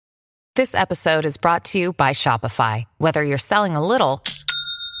This episode is brought to you by Shopify. Whether you're selling a little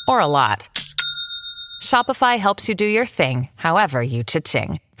or a lot, Shopify helps you do your thing, however you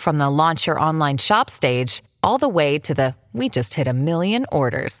cha-ching. From the launch your online shop stage, all the way to the we just hit 1 million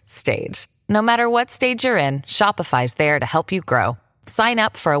orders stage. No matter what stage you're in, Shopify's there to help you grow. Sign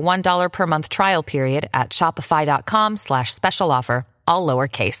up for a $1 per month trial period at shopify.com/special offer, all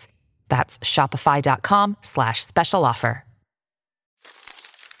lowercase. That's shopify.com/special offer.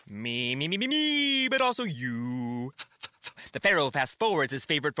 Me, but also you. The Pharaoh fast forwards his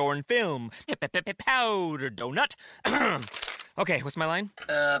favorite foreign film, Powder Donut. Okay, what's my line?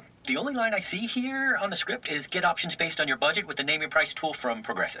 The only line I see here on the script is get options based on your budget with the Name Your Price tool from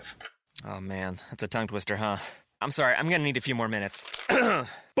Progressive. Oh man, that's a tongue twister, huh? I'm sorry, I'm gonna need a few more minutes.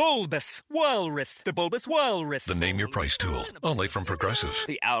 Bulbous Walrus, the Bulbous Walrus. The Name Your Price tool, only from Progressive.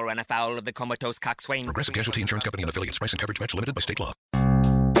 The owl ran afoul of the comatose coxswain. Progressive Casualty Insurance Company and affiliates. Price and coverage match limited by state law.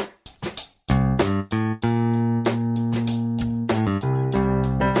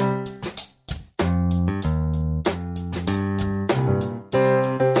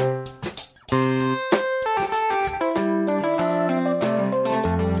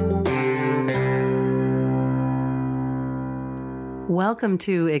 Welcome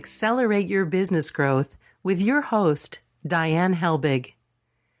to Accelerate Your Business Growth with your host, Diane Helbig.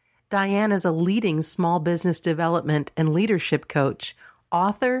 Diane is a leading small business development and leadership coach,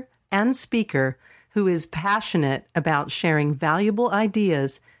 author, and speaker who is passionate about sharing valuable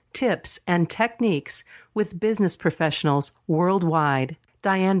ideas, tips, and techniques with business professionals worldwide.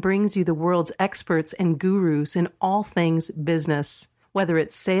 Diane brings you the world's experts and gurus in all things business, whether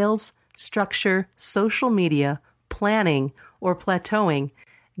it's sales, structure, social media, planning, or plateauing.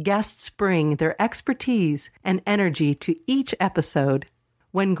 Guests bring their expertise and energy to each episode.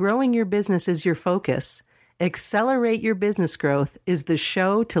 When growing your business is your focus, Accelerate Your Business Growth is the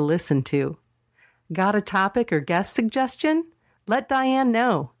show to listen to. Got a topic or guest suggestion? Let Diane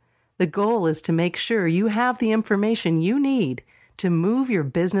know. The goal is to make sure you have the information you need to move your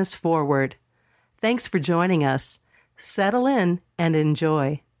business forward. Thanks for joining us. Settle in and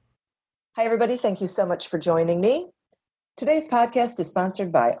enjoy. Hi, everybody. Thank you so much for joining me. Today's podcast is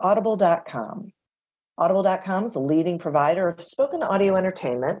sponsored by Audible.com. Audible.com is a leading provider of spoken audio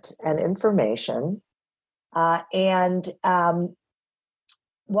entertainment and information. While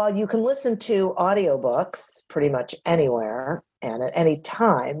you can listen to audiobooks pretty much anywhere and at any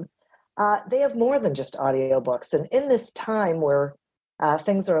time, they have more than just audiobooks. And in this time where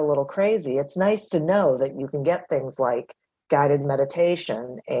things are a little crazy, it's nice to know that you can get things like guided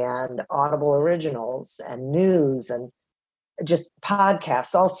meditation and Audible originals and news and just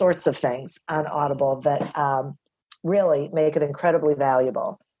podcasts, all sorts of things on Audible that really make it incredibly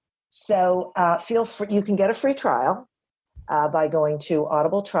valuable. So feel free, you can get a free trial by going to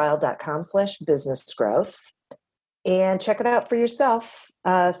audibletrial.com/businessgrowth and check it out for yourself.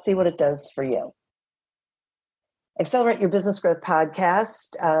 See what it does for you. Accelerate Your Business Growth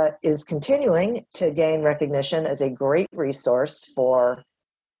podcast is continuing to gain recognition as a great resource for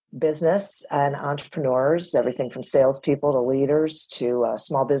business and entrepreneurs, everything from salespeople to leaders to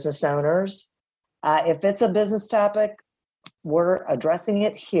small business owners. If it's a business topic, we're addressing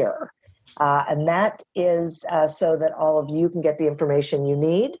it here. And that is so that all of you can get the information you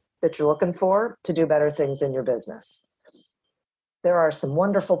need that you're looking for to do better things in your business. There are some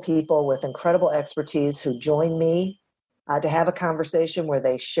wonderful people with incredible expertise who join me to have a conversation where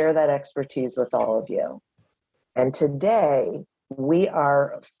they share that expertise with all of you. And today, we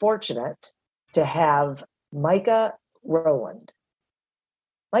are fortunate to have Micah Rowland.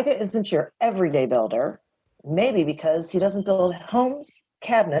 Micah isn't your everyday builder, maybe because he doesn't build homes,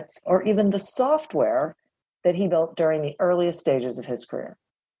 cabinets, or even the software that he built during the earliest stages of his career.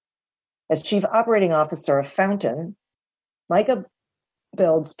 As Chief Operating Officer of Fountain, Micah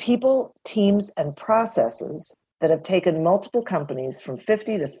builds people, teams, and processes that have taken multiple companies from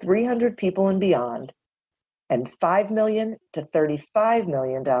 50 to 300 people and beyond, and $5 million to $35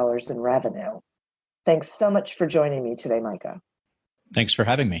 million in revenue. Thanks so much for joining me today, Micah. Thanks for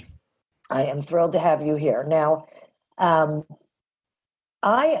having me. I am thrilled to have you here. Now, I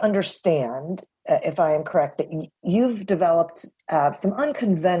understand, if I am correct, that you've developed some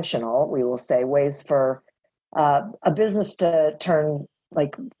unconventional, we will say, ways for a business to turn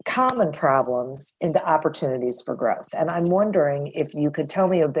like common problems into opportunities for growth. And I'm wondering if you could tell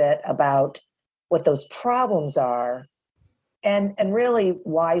me a bit about what those problems are and really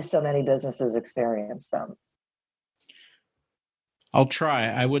why so many businesses experience them. I'll try.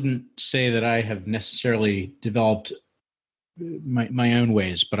 I wouldn't say that I have necessarily developed my own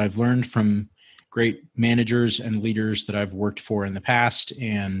ways, but I've learned from great managers and leaders that I've worked for in the past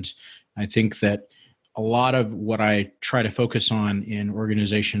and I think that a lot of what I try to focus on in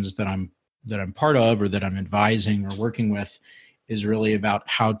organizations that I'm part of or that I'm advising or working with is really about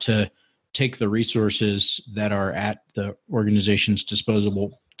how to take the resources that are at the organization's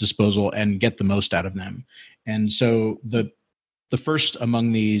disposal and get the most out of them. And so the first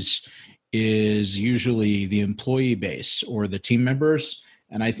among these is usually the employee base or the team members.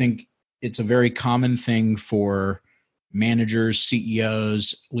 And I think it's a very common thing for managers,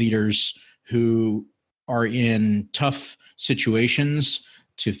 CEOs, leaders who are in tough situations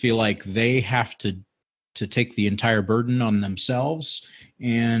to feel like they have to take the entire burden on themselves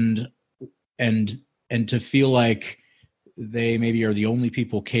and to feel like they maybe are the only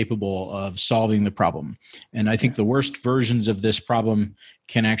people capable of solving the problem. And I think the worst versions of this problem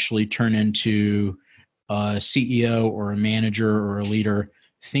can actually turn into a CEO or a manager or a leader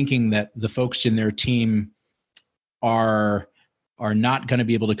thinking that the folks in their team are not going to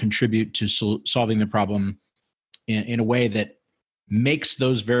be able to contribute to solving the problem in a way that makes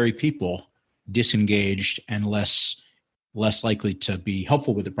those very people disengaged and less likely to be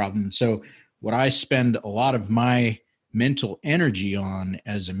helpful with the problem. And so what I spend a lot of my mental energy on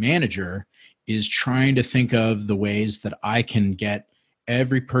as a manager is trying to think of the ways that I can get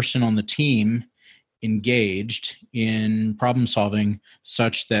every person on the team engaged in problem solving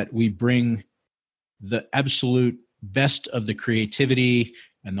such that we bring the absolute best of the creativity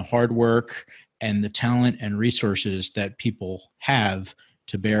and the hard work and the talent and resources that people have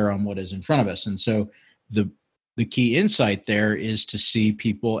to bear on what is in front of us. And so the key insight there is to see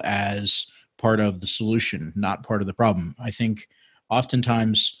people as part of the solution, not part of the problem. I think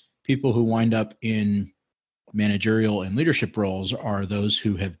oftentimes people who wind up in managerial and leadership roles are those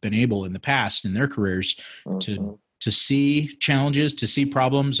who have been able in the past in their careers to see challenges, to see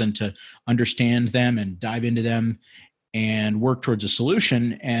problems, and to understand them and dive into them and work towards a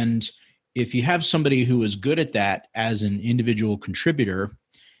solution. And if you have somebody who is good at that as an individual contributor,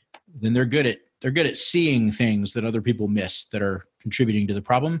 then they're good at seeing things that other people miss that are contributing to the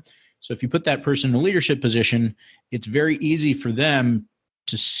problem. So if you put that person in a leadership position, it's very easy for them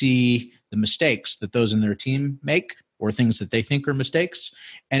to see the mistakes that those in their team make or things that they think are mistakes.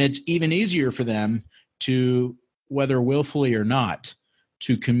 And it's even easier for them to, whether willfully or not,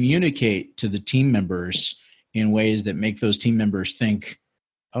 to communicate to the team members in ways that make those team members think,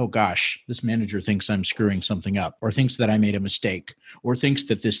 oh gosh, this manager thinks I'm screwing something up, or thinks that I made a mistake, or thinks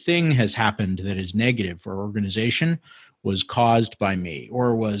that this thing has happened that is negative for our organization was caused by me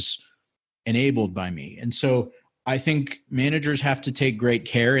or was enabled by me. And so I think managers have to take great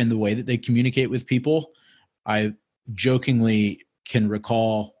care in the way that they communicate with people. I can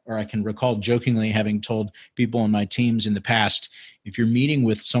recall jokingly having told people in my teams in the past, if you're meeting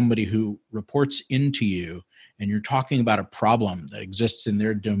with somebody who reports into you and you're talking about a problem that exists in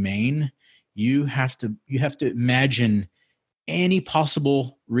their domain, you have to imagine any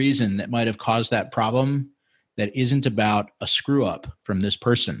possible reason that might have caused that problem that isn't about a screw up from this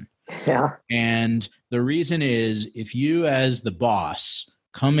person. Yeah. And the reason is, if you as the boss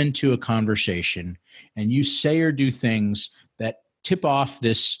come into a conversation and you say or do things that tip off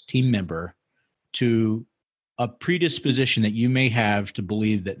this team member to a predisposition that you may have to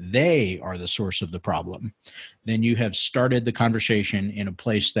believe that they are the source of the problem, then you have started the conversation in a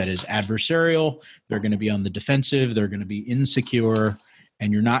place that is adversarial. They're going to be on the defensive. They're going to be insecure,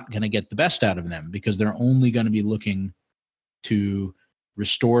 and you're not going to get the best out of them because they're only going to be looking to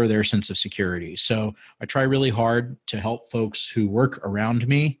restore their sense of security. So I try really hard to help folks who work around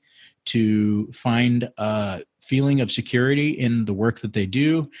me to find a feeling of security in the work that they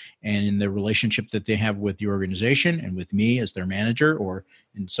do and in the relationship that they have with the organization and with me as their manager, or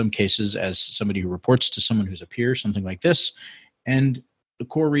in some cases as somebody who reports to someone who's a peer, something like this. And the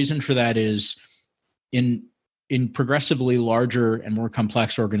core reason for that is in progressively larger and more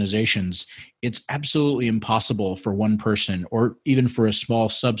complex organizations, it's absolutely impossible for one person or even for a small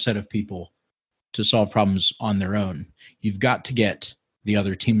subset of people to solve problems on their own. You've got to get the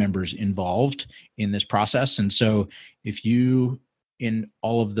other team members involved in this process. And so if you, in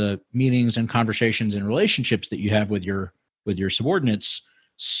all of the meetings and conversations and relationships that you have with your subordinates,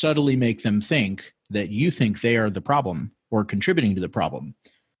 subtly make them think that you think they are the problem or contributing to the problem,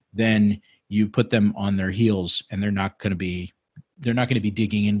 then you put them on their heels, and they're not going to be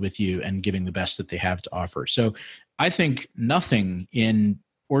digging in with you and giving the best that they have to offer. So I think nothing in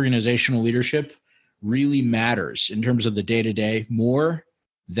organizational leadership really matters in terms of the day-to-day more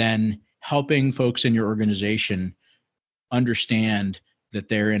than helping folks in your organization understand that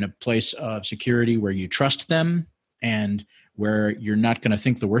they're in a place of security where you trust them and where you're not going to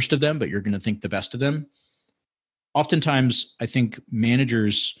think the worst of them, but you're going to think the best of them. Oftentimes, I think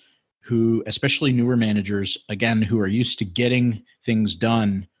managers who, especially newer managers, again, who are used to getting things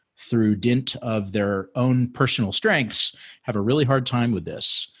done through dint of their own personal strengths, have a really hard time with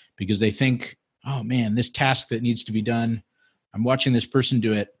this because they think, oh man, this task that needs to be done, I'm watching this person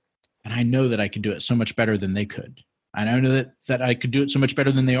do it, and I know that I could do it so much better than they could. And I know that I could do it so much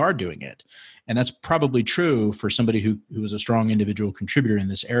better than they are doing it. And that's probably true for somebody who is a strong individual contributor in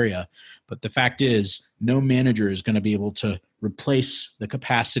this area. But the fact is, no manager is going to be able to replace the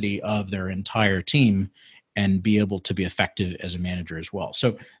capacity of their entire team and be able to be effective as a manager as well.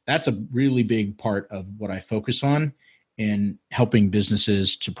 So that's a really big part of what I focus on in helping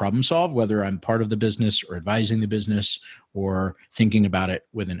businesses to problem solve, whether I'm part of the business or advising the business or thinking about it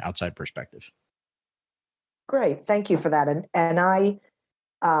with an outside perspective. Great. Thank you for that. And I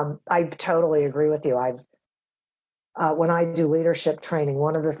totally agree with you. When I do leadership training,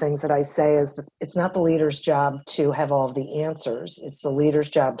 one of the things that I say is that it's not the leader's job to have all of the answers. It's the leader's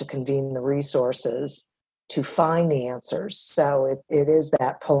job to convene the resources to find the answers. So it is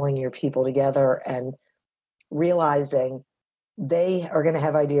that pulling your people together and realizing they are going to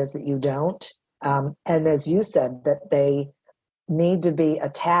have ideas that you don't. And as you said, that they need to be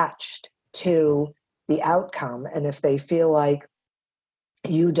attached to the outcome. And if they feel like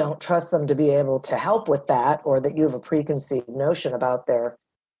you don't trust them to be able to help with that, or that you have a preconceived notion about their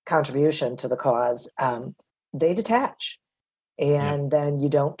contribution to the cause, they detach. And then you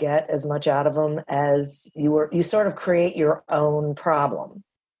don't get as much out of them as you sort of create your own problem.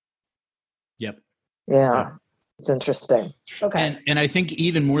 Yep. Yeah. It's interesting. Okay. And I think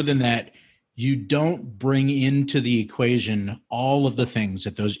even more than that, you don't bring into the equation all of the things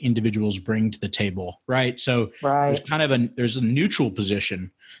that those individuals bring to the table, right? So there's kind of there's a neutral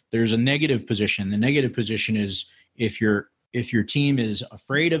position. There's a negative position. The negative position is if your team is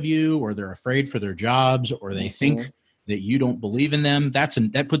afraid of you, or they're afraid for their jobs, or they think that you don't believe in them,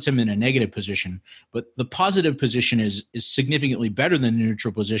 that puts them in a negative position. But the positive position is significantly better than the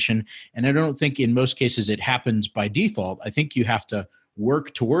neutral position. And I don't think in most cases it happens by default. I think you have to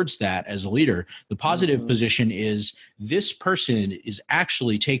work towards that as a leader. The positive position is this person is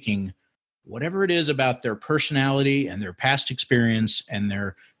actually taking whatever it is about their personality and their past experience and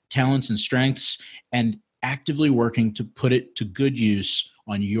their talents and strengths and actively working to put it to good use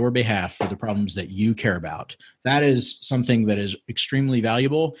on your behalf for the problems that you care about. That is something that is extremely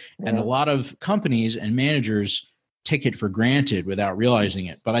valuable. And a lot of companies and managers take it for granted without realizing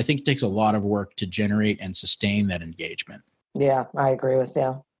it. But I think it takes a lot of work to generate and sustain that engagement. Yeah, I agree with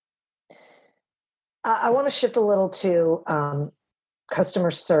you. I want to shift a little to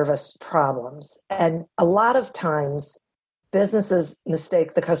customer service problems. And a lot of times businesses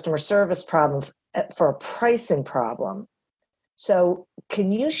mistake the customer service problem for a pricing problem. So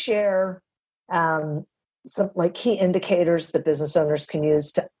can you share some like key indicators that business owners can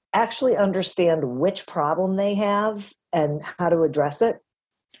use to actually understand which problem they have and how to address it?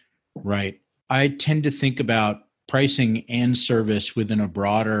 Right. I tend to think about pricing and service within a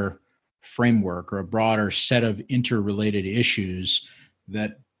broader framework or a broader set of interrelated issues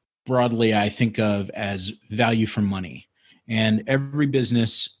that broadly I think of as value for money. And every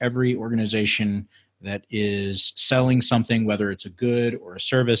business, every organization that is selling something, whether it's a good or a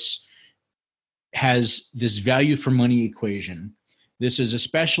service, has this value for money equation. This is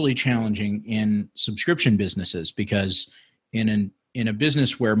especially challenging in subscription businesses because in a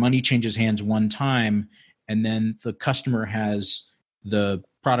business where money changes hands one time and then the customer has the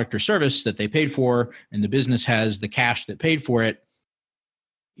product or service that they paid for and the business has the cash that paid for it,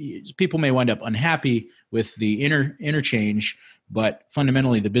 people may wind up unhappy with the interchange, but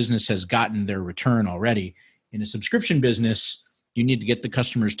fundamentally the business has gotten their return already. In a subscription business, you need to get the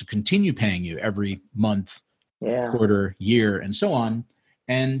customers to continue paying you every month, quarter, year, and so on.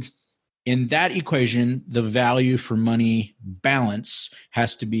 And in that equation, the value for money balance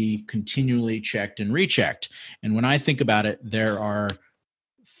has to be continually checked and rechecked. And when I think about it, there are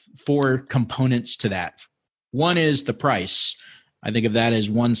 4 components to that. One is the price. I think of that as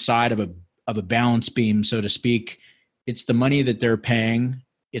one side of a balance beam, so to speak. It's the money that they're paying.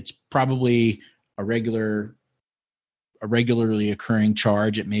 It's probably a regularly occurring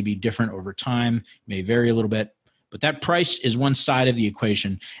charge. It may be different over time, it may vary a little bit, but that price is one side of the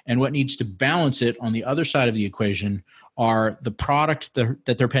equation. And what needs to balance it on the other side of the equation are the product that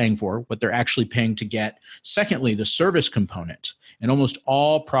they're paying for, what they're actually paying to get. Secondly, the service component. And almost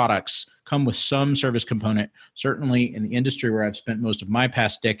all products come with some service component. Certainly in the industry where I've spent most of my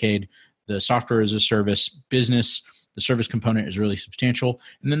past decade, the software as a service business, the service component is really substantial.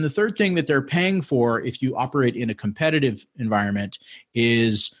 And then the third thing that they're paying for if you operate in a competitive environment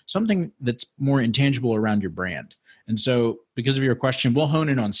is something that's more intangible around your brand. And so because of your question, we'll hone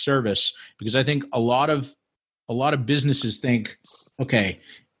in on service, because I think a lot of businesses think, okay,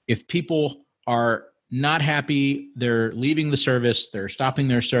 if people are not happy, they're leaving the service, they're stopping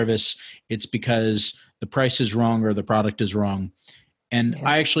their service, it's because the price is wrong or the product is wrong. And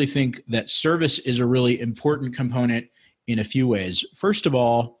I actually think that service is a really important component in a few ways. First of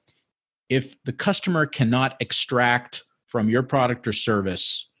all, if the customer cannot extract from your product or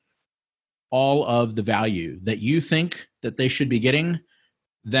service all of the value that you think that they should be getting,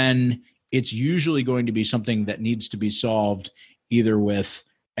 then it's usually going to be something that needs to be solved either with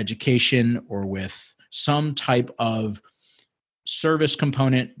education or with some type of service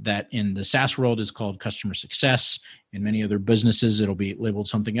component that in the SaaS world is called customer success. In many other businesses, it'll be labeled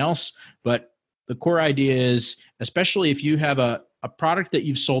something else. But the core idea is, especially if you have a product that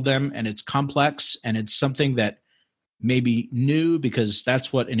you've sold them and it's complex and it's something that may be new because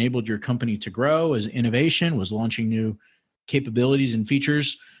that's what enabled your company to grow, as innovation was launching new capabilities and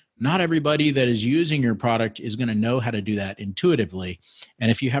features. Not everybody that is using your product is going to know how to do that intuitively. And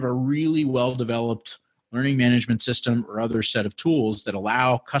if you have a really well-developed learning management system or other set of tools that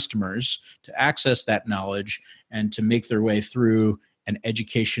allow customers to access that knowledge and to make their way through an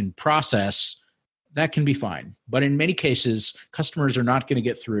education process, that can be fine. But in many cases, customers are not going to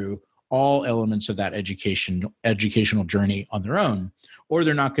get through all elements of that educational journey on their own, or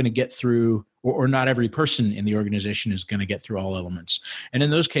they're not going to get through, or not every person in the organization is going to get through all elements. And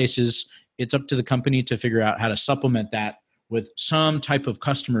in those cases, it's up to the company to figure out how to supplement that with some type of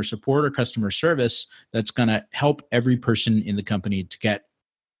customer support or customer service that's going to help every person in the company to get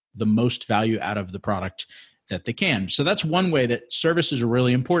the most value out of the product that they can. So that's one way that services are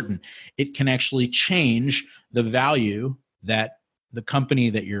really important. It can actually change the value that the company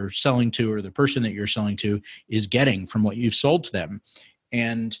that you're selling to or the person that you're selling to is getting from what you've sold to them.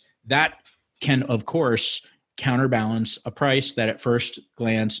 And that can, of course, counterbalance a price that at first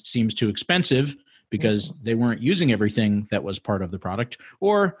glance seems too expensive because they weren't using everything that was part of the product,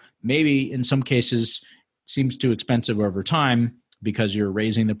 or maybe in some cases seems too expensive over time because you're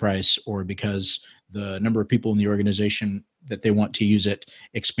raising the price or because the number of people in the organization that they want to use it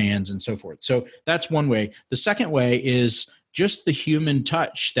expands and so forth. So that's one way. The second way is just the human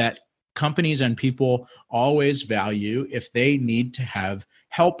touch that companies and people always value if they need to have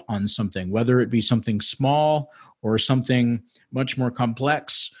help on something, whether it be something small or something much more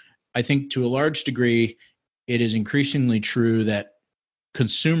complex. I think to a large degree, it is increasingly true that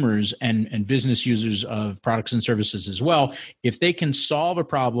consumers and business users of products and services as well, if they can solve a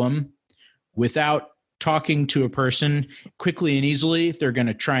problem without talking to a person quickly and easily, they're going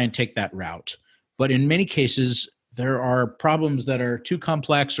to try and take that route. But in many cases, there are problems that are too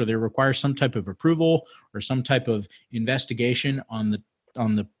complex, or they require some type of approval or some type of investigation on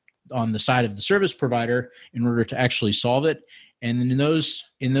the side of the service provider in order to actually solve it. And in those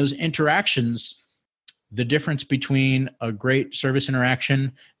interactions, the difference between a great service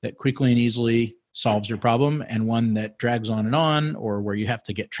interaction that quickly and easily solves your problem and one that drags on, or where you have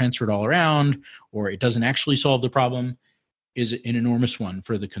to get transferred all around, or it doesn't actually solve the problem, is an enormous one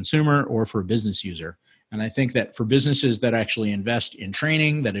for the consumer or for a business user. And I think that for businesses that actually invest in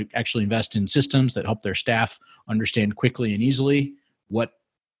training, that actually invest in systems that help their staff understand quickly and easily what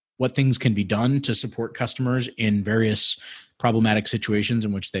things can be done to support customers in various problematic situations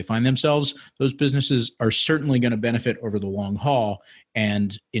in which they find themselves, those businesses are certainly going to benefit over the long haul.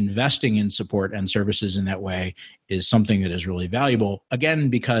 And investing in support and services in that way is something that is really valuable, again,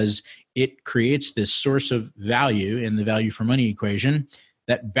 because it creates this source of value in the value for money equation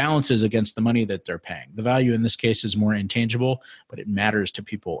that balances against the money that they're paying. The value in this case is more intangible, but it matters to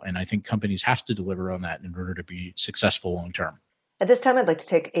people. And I think companies have to deliver on that in order to be successful long term. At this time, I'd like to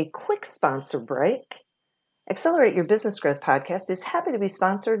take a quick sponsor break. Accelerate Your Business Growth podcast is happy to be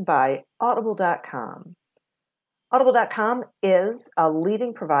sponsored by Audible.com. Audible.com is a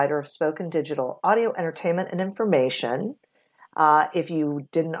leading provider of spoken digital audio entertainment and information. If you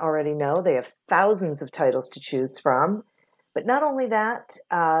didn't already know, they have thousands of titles to choose from. But not only that,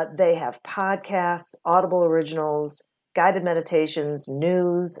 they have podcasts, Audible originals, guided meditations,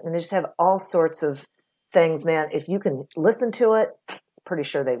 news, and they just have all sorts of things, man. If you can listen to it, pretty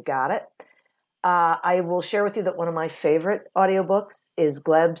sure they've got it. I will share with you that one of my favorite audiobooks is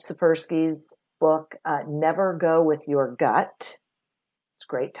Gleb Tsipursky's book, Never Go With Your Gut. It's a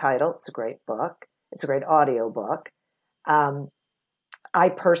great title. It's a great book. It's a great audiobook. I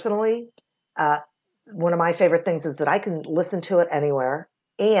personally, one of my favorite things is that I can listen to it anywhere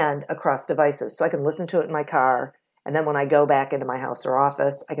and across devices. So I can listen to it in my car, and then when I go back into my house or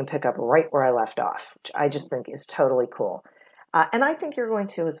office, I can pick up right where I left off, which I just think is totally cool. And I think you're going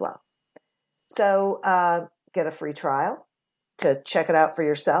to as well. So get a free trial to check it out for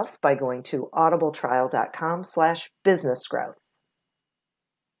yourself by going to audibletrial.com/businessgrowth.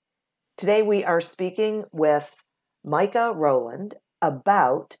 Today we are speaking with Micah Rowland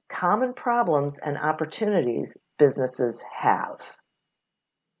about common problems and opportunities businesses have.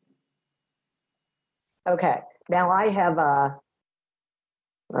 Okay, now I have a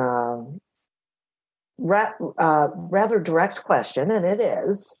rather direct question, and it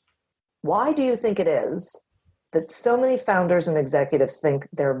is, why do you think it is that so many founders and executives think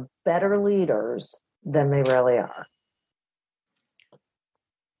they're better leaders than they really are?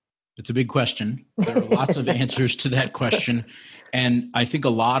 It's a big question. There are lots of answers to that question. And I think a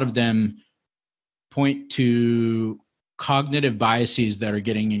lot of them point to cognitive biases that are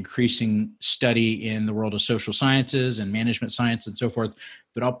getting increasing study in the world of social sciences and management science and so forth.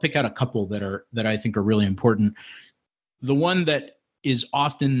 But I'll pick out a couple that I think are really important. The one that is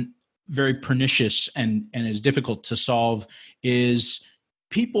often very pernicious and is difficult to solve is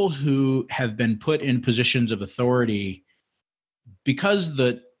people who have been put in positions of authority because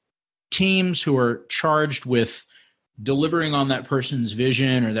the teams who are charged with delivering on that person's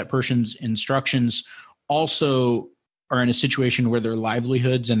vision or that person's instructions also are in a situation where their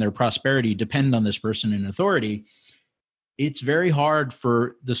livelihoods and their prosperity depend on this person in authority. It's very hard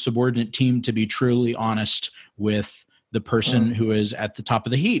for the subordinate team to be truly honest with the person who is at the top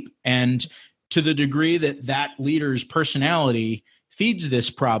of the heap. And to the degree that that leader's personality feeds this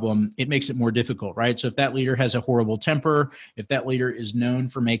problem, it makes it more difficult, right? So if that leader has a horrible temper, if that leader is known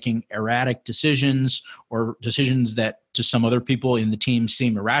for making erratic decisions or decisions that to some other people in the team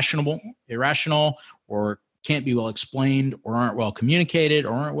seem irrational, or can't be well explained, or aren't well communicated,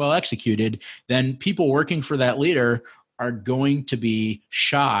 or aren't well executed, then people working for that leader are going to be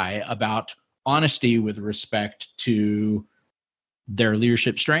shy about honesty with respect to their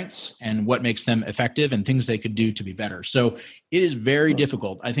leadership strengths and what makes them effective and things they could do to be better. So it is very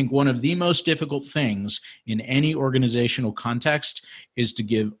difficult. I think one of the most difficult things in any organizational context is to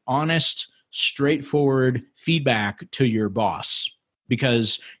give honest, straightforward feedback to your boss,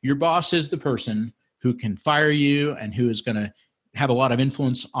 because your boss is the person who can fire you and who is going to have a lot of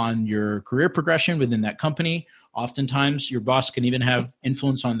influence on your career progression within that company. Oftentimes, your boss can even have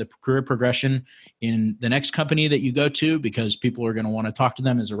influence on the career progression in the next company that you go to, because people are going to want to talk to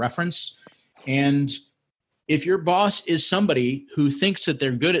them as a reference. And if your boss is somebody who thinks that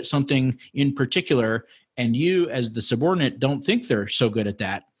they're good at something in particular, and you as the subordinate don't think they're so good at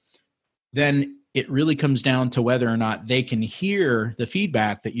that, then it really comes down to whether or not they can hear the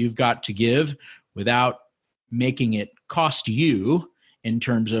feedback that you've got to give without making it cost you in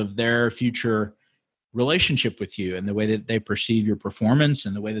terms of their future relationship with you and the way that they perceive your performance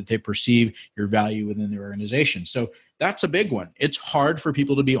and the way that they perceive your value within the organization. So that's a big one. It's hard for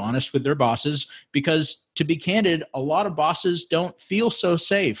people to be honest with their bosses because, to be candid, a lot of bosses don't feel so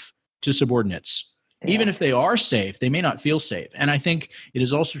safe to subordinates. Yeah. Even if they are safe, they may not feel safe. And I think it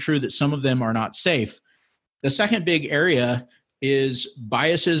is also true that some of them are not safe. The second big area is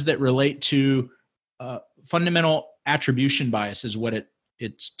biases that relate to fundamental attribution bias is what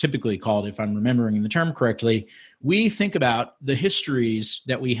it's typically called, if I'm remembering the term correctly. We think about the histories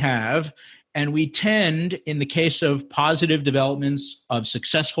that we have, and we tend, in the case of positive developments of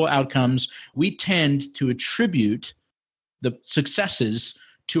successful outcomes, we tend to attribute the successes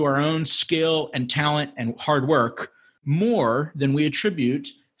to our own skill and talent and hard work more than we attribute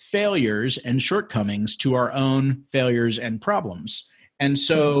failures and shortcomings to our own failures and problems. And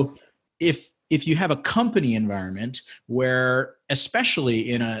so if you have a company environment where,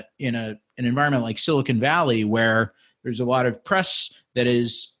 especially in an environment like Silicon Valley, where there's a lot of press that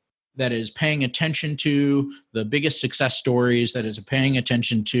is paying attention to the biggest success stories, that is paying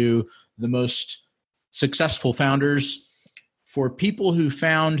attention to the most successful founders, for people who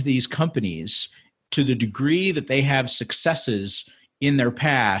found these companies, to the degree that they have successes in their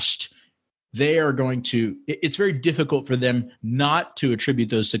past, it's very difficult for them not to attribute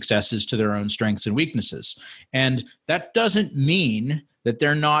those successes to their own strengths and weaknesses. And that doesn't mean that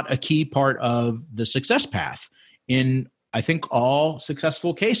they're not a key part of the success path. In, I think, all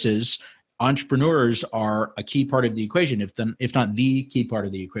successful cases, entrepreneurs are a key part of the equation, if not the key part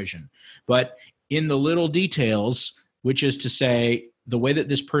of the equation. But in the little details, which is to say, the way that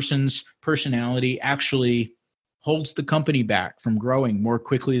this person's personality actually holds the company back from growing more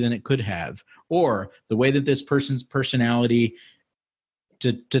quickly than it could have, or the way that this person's personality,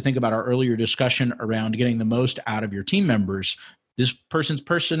 to think about our earlier discussion around getting the most out of your team members, this person's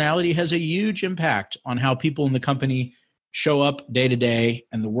personality has a huge impact on how people in the company show up day to day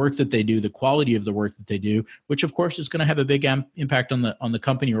and the work that they do, the quality of the work that they do, which of course is going to have a big impact on the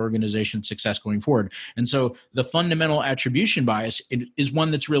company or organization success going forward. And so the fundamental attribution bias is one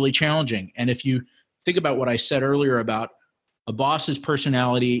that's really challenging. And if you think about what I said earlier about a boss's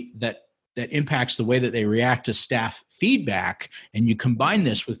personality that impacts the way that they react to staff feedback, and you combine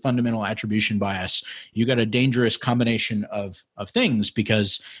this with fundamental attribution bias, you got a dangerous combination of things.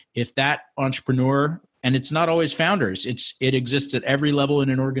 Because if that entrepreneur, and it's not always founders, it exists at every level in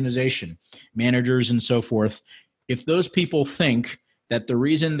an organization, managers and so forth, if those people think that the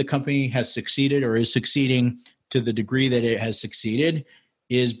reason the company has succeeded or is succeeding to the degree that it has succeeded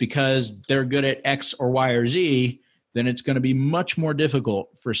is because they're good at X or Y or Z, then it's going to be much more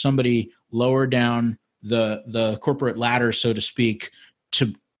difficult for somebody lower down the corporate ladder, so to speak,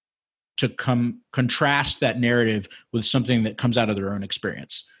 to contrast that narrative with something that comes out of their own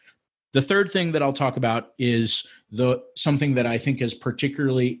experience. The third thing that I'll talk about is something that I think is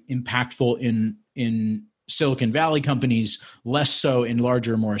particularly impactful in Silicon Valley companies, less so in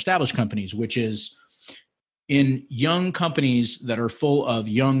larger, more established companies, which is in young companies that are full of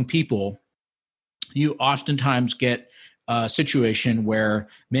young people, you oftentimes get a situation where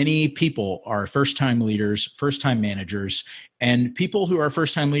many people are first-time leaders, first-time managers, and people who are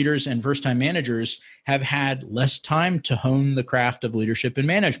first-time leaders and first-time managers have had less time to hone the craft of leadership and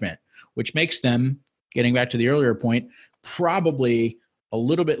management, which makes them, getting back to the earlier point, probably a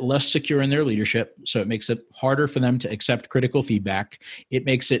little bit less secure in their leadership. So it makes it harder for them to accept critical feedback. It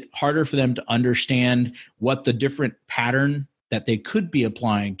makes it harder for them to understand what the different pattern that they could be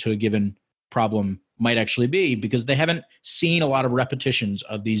applying to a given problem might actually be, because they haven't seen a lot of repetitions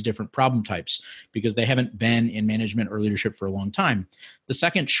of these different problem types, because they haven't been in management or leadership for a long time. The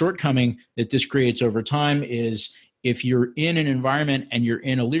second shortcoming that this creates over time is if you're in an environment and you're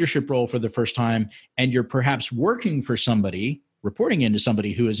in a leadership role for the first time, and you're perhaps working for somebody, reporting into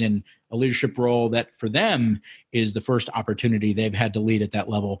somebody who is in a leadership role that for them is the first opportunity they've had to lead at that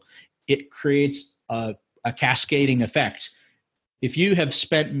level, it creates a cascading effect. If you have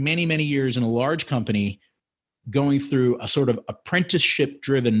spent many, many years in a large company going through a sort of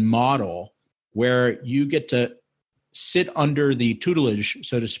apprenticeship-driven model where you get to sit under the tutelage,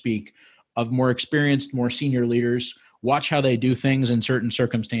 so to speak, of more experienced, more senior leaders, watch how they do things in certain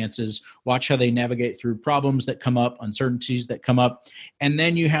circumstances, watch how they navigate through problems that come up, uncertainties that come up, and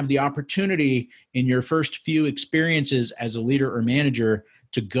then you have the opportunity in your first few experiences as a leader or manager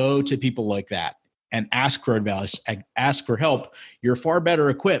to go to people like that and ask for advice, ask for help. You're far better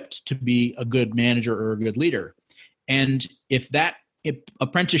equipped to be a good manager or a good leader. And if that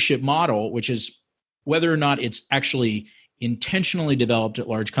apprenticeship model, which is whether or not it's actually intentionally developed at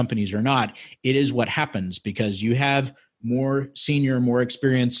large companies or not, it is what happens, because you have more senior, more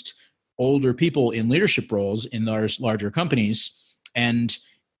experienced, older people in leadership roles in those larger companies. And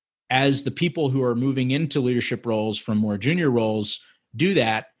as the people who are moving into leadership roles from more junior roles do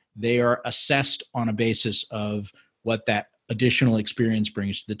that, they are assessed on a basis of what that additional experience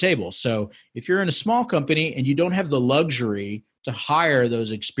brings to the table. So if you're in a small company and you don't have the luxury to hire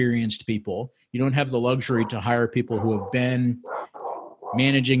those experienced people, you don't have the luxury to hire people who have been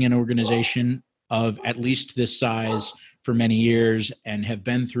managing an organization of at least this size for many years and have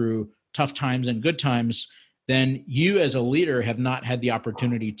been through tough times and good times, then you as a leader have not had the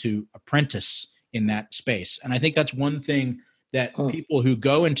opportunity to apprentice in that space. And I think that's one thing that people who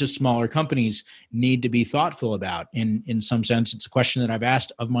go into smaller companies need to be thoughtful about. In some sense, it's a question that I've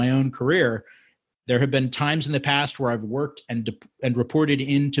asked of my own career. There have been times in the past where I've worked and reported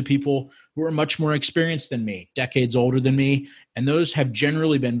into people who are much more experienced than me, decades older than me, and those have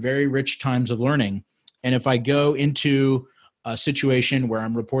generally been very rich times of learning. And if I go into a situation where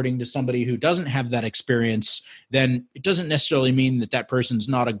I'm reporting to somebody who doesn't have that experience, then it doesn't necessarily mean that that person's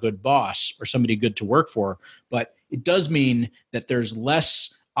not a good boss or somebody good to work for, but it does mean that there's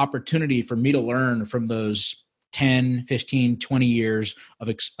less opportunity for me to learn from those 10, 15, 20 years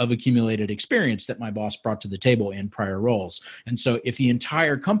of accumulated experience that my boss brought to the table in prior roles. And so if the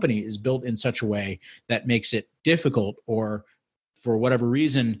entire company is built in such a way that makes it difficult, or for whatever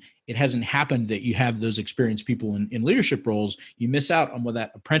reason, it hasn't happened that you have those experienced people in leadership roles, you miss out on what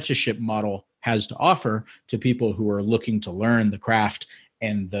that apprenticeship model has to offer to people who are looking to learn the craft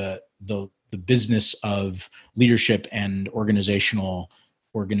and the business of leadership and organizational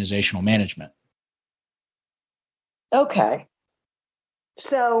management. Okay.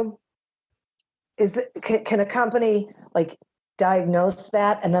 So can a company like diagnose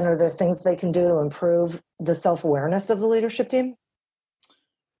that? And then are there things they can do to improve the self-awareness of the leadership team?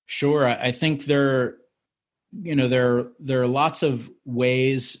 Sure. I think there are lots of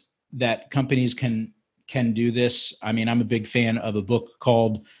ways that companies can can do this. I mean, I'm a big fan of a book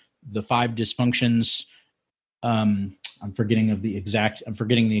called The Five Dysfunctions. I'm forgetting the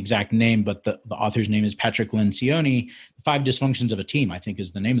exact name, but the author's name is Patrick Lencioni. The Five Dysfunctions of a Team, I think,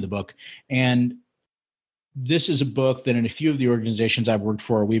 is the name of the book. And this is a book that in a few of the organizations I've worked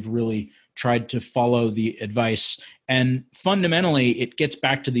for, we've really tried to follow the advice. And fundamentally, it gets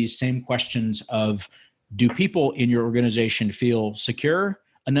back to these same questions of, do people in your organization feel secure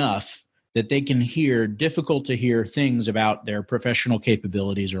enough that they can hear difficult to hear things about their professional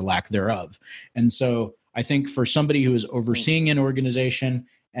capabilities or lack thereof? And so I think for somebody who is overseeing an organization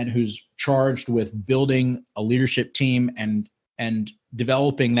and who's charged with building a leadership team and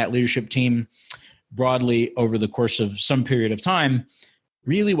developing that leadership team broadly over the course of some period of time,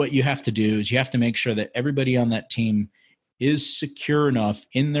 really what you have to do is you have to make sure that everybody on that team is secure enough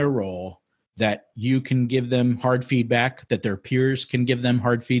in their role that you can give them hard feedback, that their peers can give them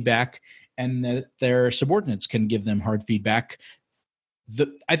hard feedback, and that their subordinates can give them hard feedback.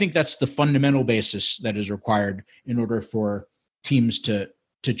 I think that's the fundamental basis that is required in order for teams to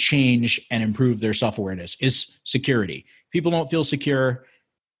change and improve their self-awareness is security. People don't feel secure.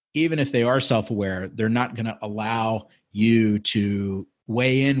 Even if they are self-aware, they're not going to allow you to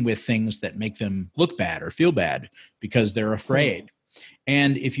weigh in with things that make them look bad or feel bad because they're afraid.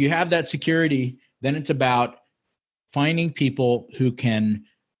 And if you have that security, then it's about finding people who can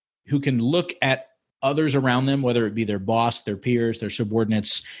look at others around them, whether it be their boss, their peers, their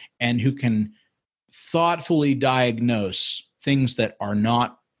subordinates, and who can thoughtfully diagnose things that are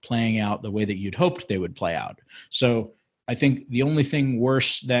not playing out the way that you'd hoped they would play out. So I think the only thing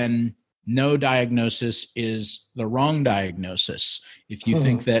worse than no diagnosis is the wrong diagnosis. If you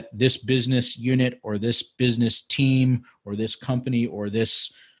think that this business unit or this business team or this company or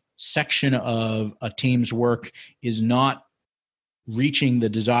this section of a team's work is not reaching the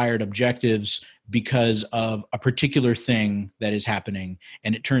desired objectives because of a particular thing that is happening,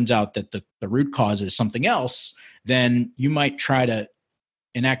 and it turns out that the root cause is something else, then you might try to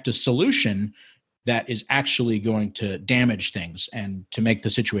enact a solution that is actually going to damage things and to make the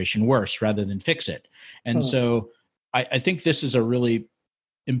situation worse rather than fix it. And so I think this is a really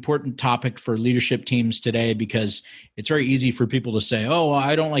important topic for leadership teams today, because it's very easy for people to say, oh,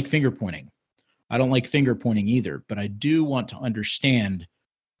 I don't like finger pointing. I don't like finger pointing either, but I do want to understand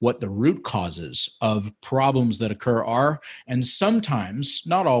what the root causes of problems that occur are. And sometimes,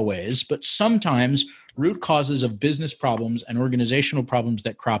 not always, but sometimes root causes of business problems and organizational problems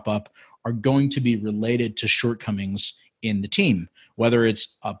that crop up are going to be related to shortcomings in the team, whether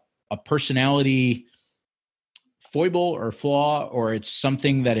it's a personality foible or flaw, or it's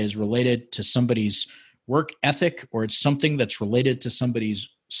something that is related to somebody's work ethic, or it's something that's related to somebody's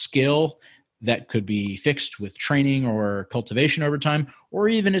skill that could be fixed with training or cultivation over time, or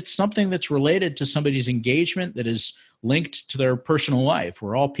even it's something that's related to somebody's engagement that is linked to their personal life.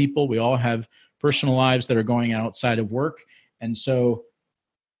 We're all people. We all have personal lives that are going outside of work. And so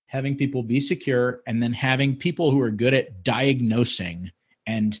having people be secure, and then having people who are good at diagnosing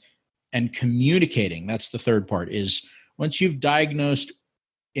and communicating. That's the third part, is once you've diagnosed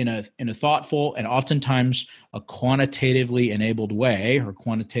in a thoughtful and oftentimes a quantitatively enabled way, or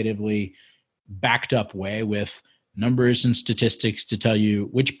quantitatively backed up way with numbers and statistics to tell you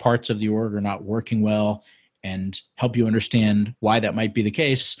which parts of the org are not working well and help you understand why that might be the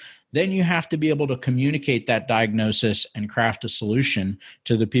case, then you have to be able to communicate that diagnosis and craft a solution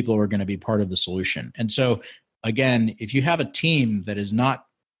to the people who are going to be part of the solution. And so again, if you have a team that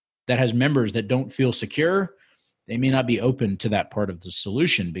has members that don't feel secure, they may not be open to that part of the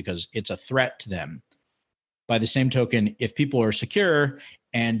solution because it's a threat to them. By the same token, if people are secure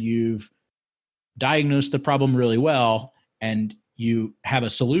and you've diagnosed the problem really well and you have a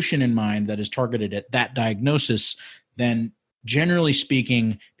solution in mind that is targeted at that diagnosis, then generally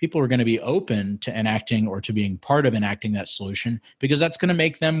speaking, people are going to be open to enacting or to being part of enacting that solution, because that's going to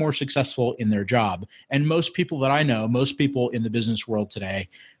make them more successful in their job. And most people that I know, most people in the business world today,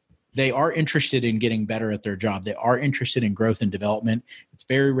 they are interested in getting better at their job. They are interested in growth and development. It's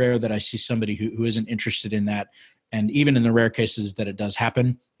very rare that I see somebody who isn't interested in that. And even in the rare cases that it does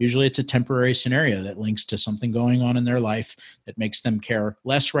happen, usually it's a temporary scenario that links to something going on in their life that makes them care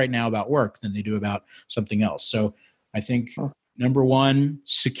less right now about work than they do about something else. So I think number one,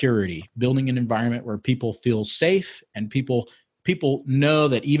 security, building an environment where people feel safe and people know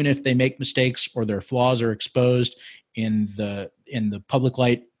that even if they make mistakes or their flaws are exposed in the public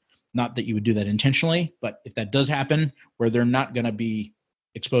light, not that you would do that intentionally, but if that does happen, where they're not going to be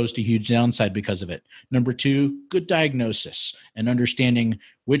exposed to huge downside because of it. Number two, good diagnosis and understanding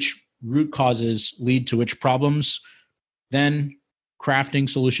which root causes lead to which problems. Then crafting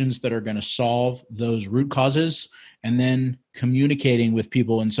solutions that are going to solve those root causes, and then communicating with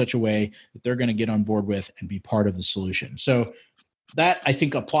people in such a way that they're going to get on board with and be part of the solution. So that, I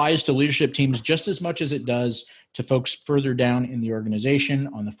think, applies to leadership teams just as much as it does to folks further down in the organization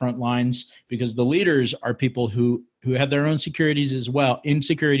on the front lines, because the leaders are people who have their own insecurities as well,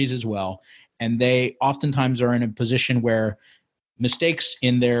 and they oftentimes are in a position where mistakes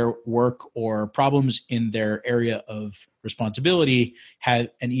in their work or problems in their area of responsibility have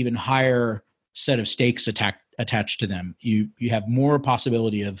an even higher set of stakes attached to them. You have more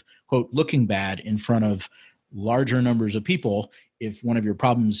possibility of, quote, looking bad in front of larger numbers of people if one of your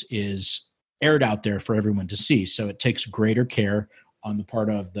problems is aired out there for everyone to see. So it takes greater care on the part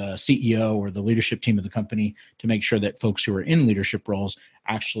of the CEO or the leadership team of the company to make sure that folks who are in leadership roles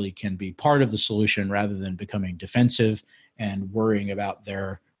actually can be part of the solution rather than becoming defensive and worrying about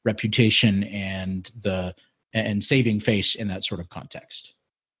their reputation and saving face in that sort of context.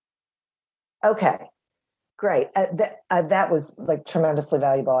 Okay, great. That was like tremendously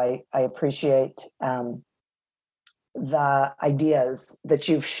valuable. I appreciate the ideas that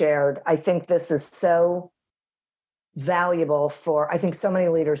you've shared. I think this is so valuable I think so many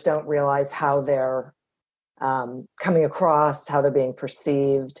leaders don't realize how they're coming across, how they're being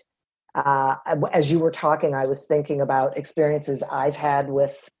perceived. As you were talking, I was thinking about experiences I've had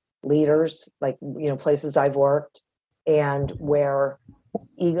with leaders, like, places I've worked, and where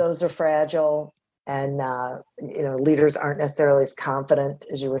egos are fragile and, leaders aren't necessarily as confident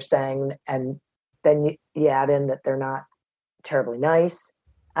as you were saying. And then you add in that they're not terribly nice.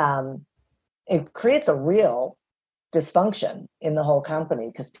 It creates a real dysfunction in the whole company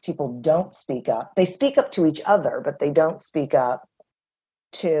because people don't speak up. They speak up to each other, but they don't speak up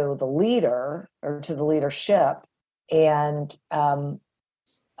to the leader or to the leadership. And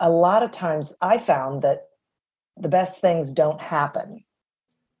a lot of times I found that the best things don't happen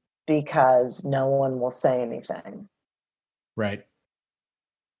because no one will say anything. Right.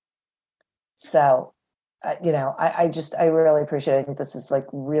 So, I really appreciate it. I think this is like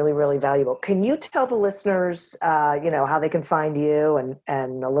really, really valuable. Can you tell the listeners, how they can find you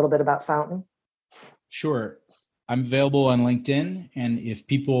and a little bit about Fountain? Sure. I'm available on LinkedIn. And if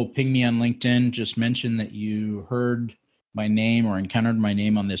people ping me on LinkedIn, just mention that you heard my name or encountered my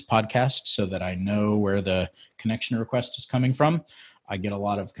name on this podcast so that I know where the connection request is coming from. I get a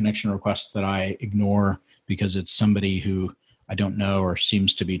lot of connection requests that I ignore because it's somebody who I don't know or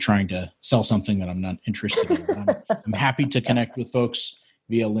seems to be trying to sell something that I'm not interested in. I'm happy to connect with folks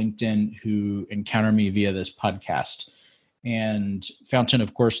via LinkedIn who encounter me via this podcast. And Fountain,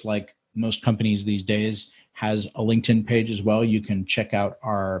 of course, like most companies these days, has a LinkedIn page as well. You can check out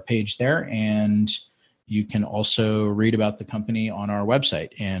our page there, and you can also read about the company on our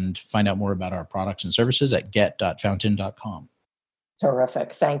website and find out more about our products and services at get.fountain.com.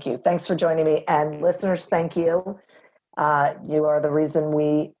 Terrific. Thank you. Thanks for joining me. And listeners, thank you. You are the reason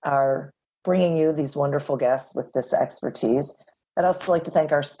we are bringing you these wonderful guests with this expertise. I'd also like to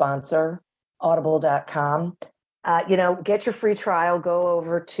thank our sponsor, audible.com. Get your free trial. Go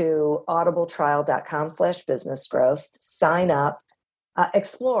over to audibletrial.com/businessgrowth. Sign up.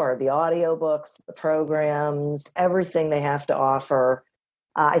 Explore the audiobooks, the programs, everything they have to offer.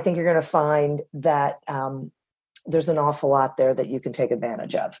 I think you're going to find that there's an awful lot there that you can take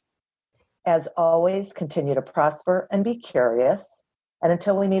advantage of. As always, continue to prosper and be curious. And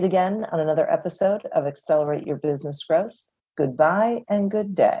until we meet again on another episode of Accelerate Your Business Growth, goodbye and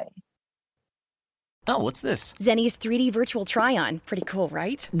good day. Oh, what's this? Zenni's 3D virtual try-on. Pretty cool,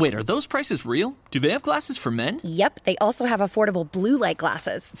 right? Wait, are those prices real? Do they have glasses for men? Yep, they also have affordable blue light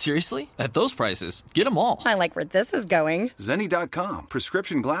glasses. Seriously? At those prices? Get them all. I like where this is going. Zenni.com.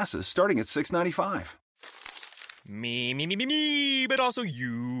 Prescription glasses starting at $6.95. Me, but also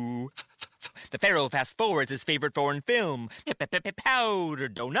you. The Pharaoh fast forwards his favorite foreign film, Powder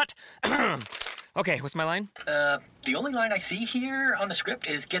Donut. Okay, what's my line? The only line I see here on the script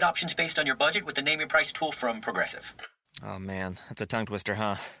is get options based on your budget with the Name Your Price tool from Progressive. Oh man, that's a tongue twister,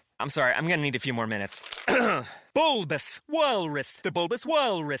 huh? I'm sorry, I'm gonna need a few more minutes. Bulbous Walrus, the Bulbous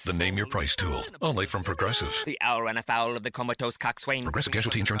Walrus. The Name Your Price tool, only from Progressive. The owl ran afoul of the comatose coxswain. Progressive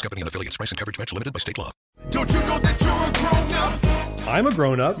Casualty Insurance Company and affiliates. Price and coverage match limited by state law. Don't you know that you're a grown-up? I'm a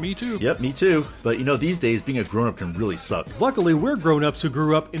grown-up. Me too. Yep, me too. But these days being a grown-up can really suck. Luckily, we're grown-ups who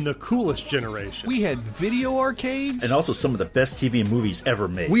grew up in the coolest generation. We had video arcades. And also some of the best TV and movies ever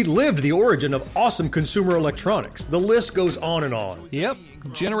made. We lived the origin of awesome consumer electronics. The list goes on and on. Yep,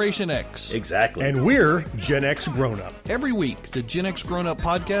 Generation X. Exactly. And we're Gen X grown-up. Every week, the Gen X Grown Up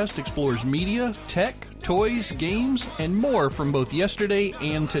podcast explores media, tech, toys, games, and more from both yesterday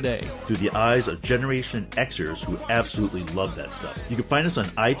and today. Through the eyes of Generation Xers who absolutely love that stuff. You can find us on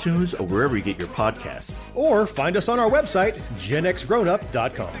iTunes or wherever you get your podcasts. Or find us on our website,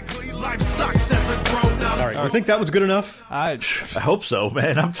 genxgrownup.com. Life sucks as a grown-up. All right, you think that was good enough? I hope so,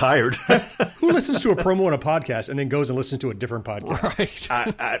 man. I'm tired. Who listens to a promo on a podcast and then goes and listens to a different podcast?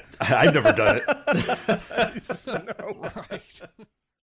 Right. I've never done it. No. Right.